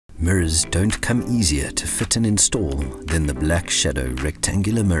Mirrors don't come easier to fit and install than the Black Shadow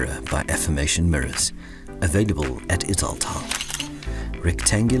Rectangular Mirror by Affirmations Mirrors, available at Italtile.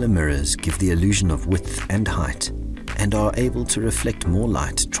 Rectangular mirrors give the illusion of width and height and are able to reflect more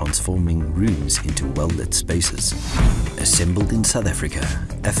light, transforming rooms into well-lit spaces. Assembled in South Africa,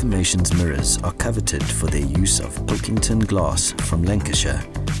 Affirmations Mirrors are coveted for their use of Pilkington Glass from Lancashire,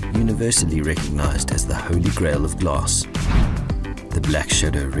 universally recognized as the holy grail of glass. The Black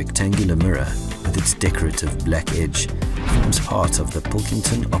Shadow Rectangular Mirror, with its decorative black edge, forms part of the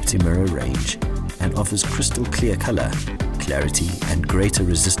Pilkington Optimirror range and offers crystal clear color, clarity and greater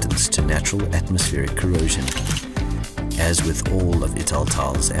resistance to natural atmospheric corrosion. As with all of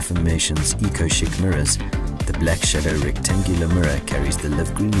Italtile's Affirmations eco-chic mirrors, the Black Shadow Rectangular Mirror carries the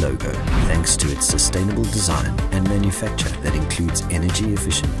LiveGreen logo thanks to its sustainable design and manufacture that includes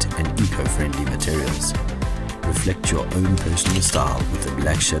energy-efficient and eco-friendly materials. Reflect your own personal style with the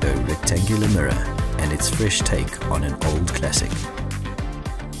Black Shadow Rectangular Mirror and its fresh take on an old classic.